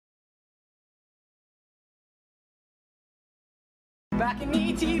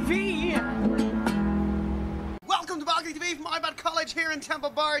BalconyTV. Welcome to BalconyTV from IBAT College here in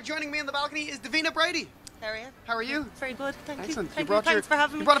Temple Bar. Joining me in the balcony is Davina Brady. How are you? How are you? Very good, thank Excellent. you. Thanks for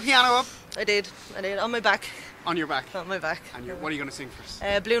having me. You brought a piano up. I did, on my back. On your back. On my back. And what are you going to sing for us?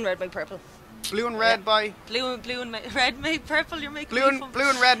 Blue and Red Make Purple. Blue and Red by? Blue and Red Made Purple. You're making Blue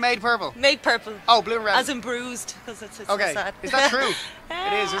and Red made purple. Made purple. Oh, blue and red. As in bruised, because it's okay. so sad. Is that true?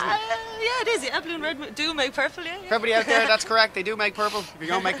 It is, isn't it? Yeah, it is. Yeah, blue and red do make purple. Yeah. For everybody out there, that's correct. They do make purple. If you're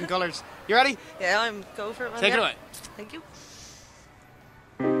going making colours. You ready? Yeah, I'm go for it. Take it away. Thank you.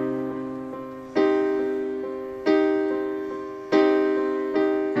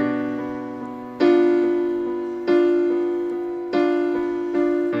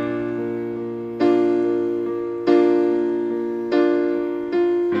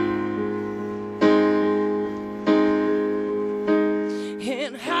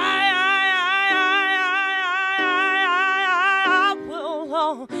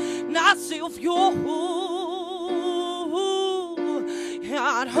 Not see if you're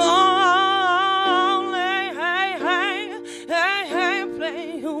at home, hey,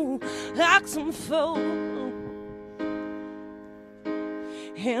 play you like some fool,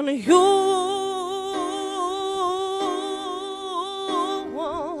 and you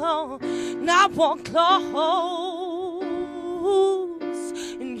not want clothes,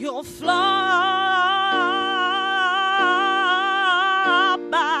 and you'll fly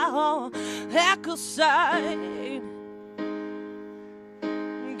side.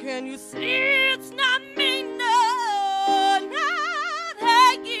 Can you see it's not me? No, not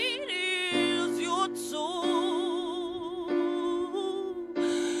how it is. You're too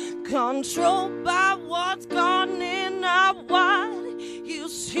controlled by what's gone in our what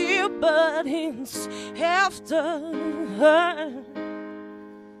is here, but it's after her.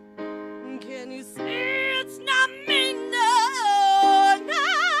 Can you see it's not me? No.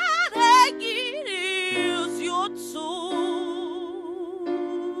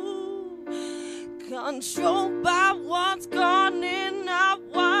 Controlled by what's gone in our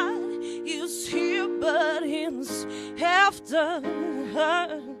what is here, but it's after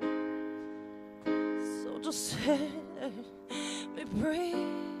her. So just let me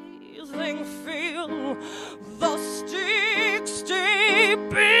breathe and feel the sticks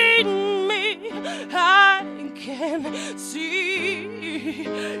deep in me. I can see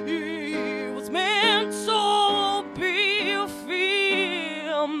what's meant to be.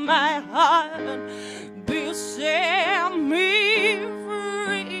 Feel my heart set me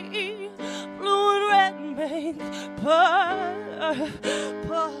free. Blue and red make purple,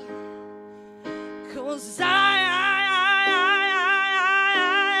 'cause I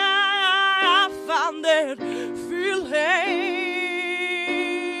found that feeling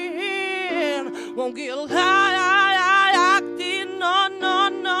won't get locked in, no,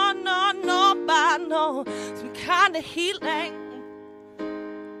 by no some kind of healing.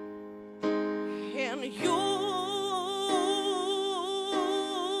 And you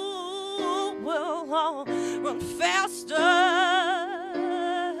will run faster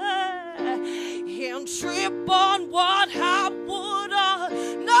and trip on what I would.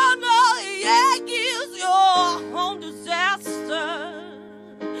 No, yeah, is your own disaster.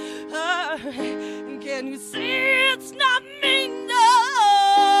 Can you see it's not me?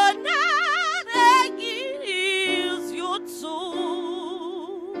 No, not like it is. You're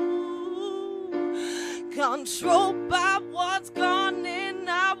too controlled by what's gone in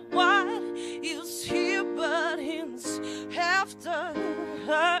our what is here, but it's after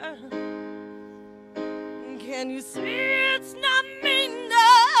her. Can you see it's not me?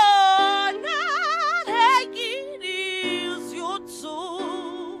 No, not like it is. You're too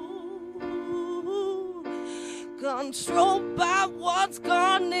controlled by what's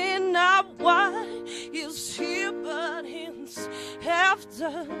gone in our what is here, but it's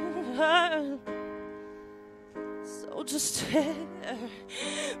after her. So just let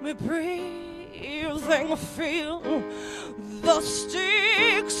me breathe and feel the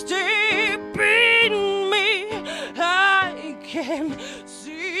sticks deep in me. I can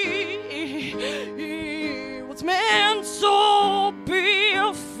see what's meant to be.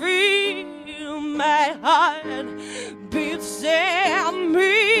 Feel my heart beat, set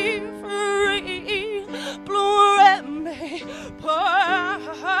me free. Blue and red purple.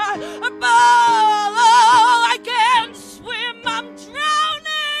 I can't swim, I'm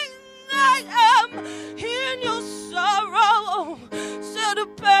drowning. I am in your sorrow. So the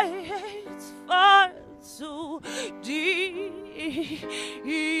pain's far too deep,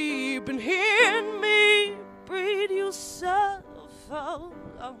 and hear me breathe yourself out.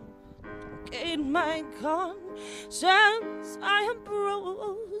 in my conscience I am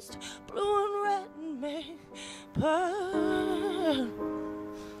bruised, blue and red and may burn.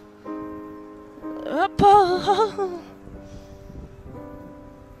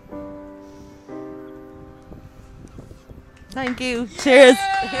 Thank you. Cheers.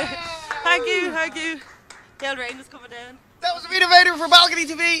 Thank you. The rain is coming down. That was Davina Brady for Balcony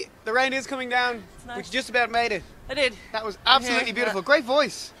TV. The rain is coming down, nice. which just about made it. I did. That was absolutely beautiful. Great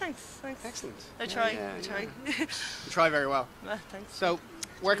voice. Thanks. Excellent. I try. You try very well. Thanks. So,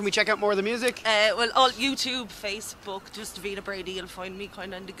 where can we check out more of the music? Well, all YouTube, Facebook, just Davina Brady. You'll find me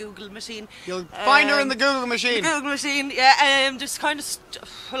kind of in the Google machine. You'll find her in the Google machine. The Google machine, yeah. Just kind of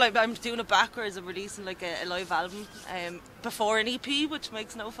like I'm doing it backwards. I'm releasing like a live album before an EP, which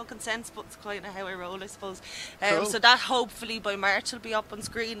makes no fucking sense, but it's kind of how I roll, I suppose. Cool. So that hopefully by March will be up on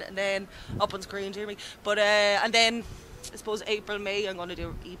screen, and then hear me. But and then I suppose April, May, I'm going to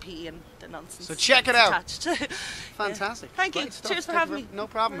do EP and the nonsense. So check it out. Attached. Fantastic. Yeah. Thank you. Great stuff. Cheers for having me. No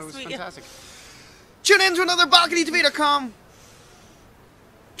problem. Nice It was to meet you. fantastic. Tune in to another BalconyTV.com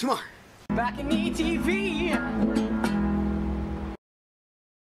tomorrow. BalconyTV.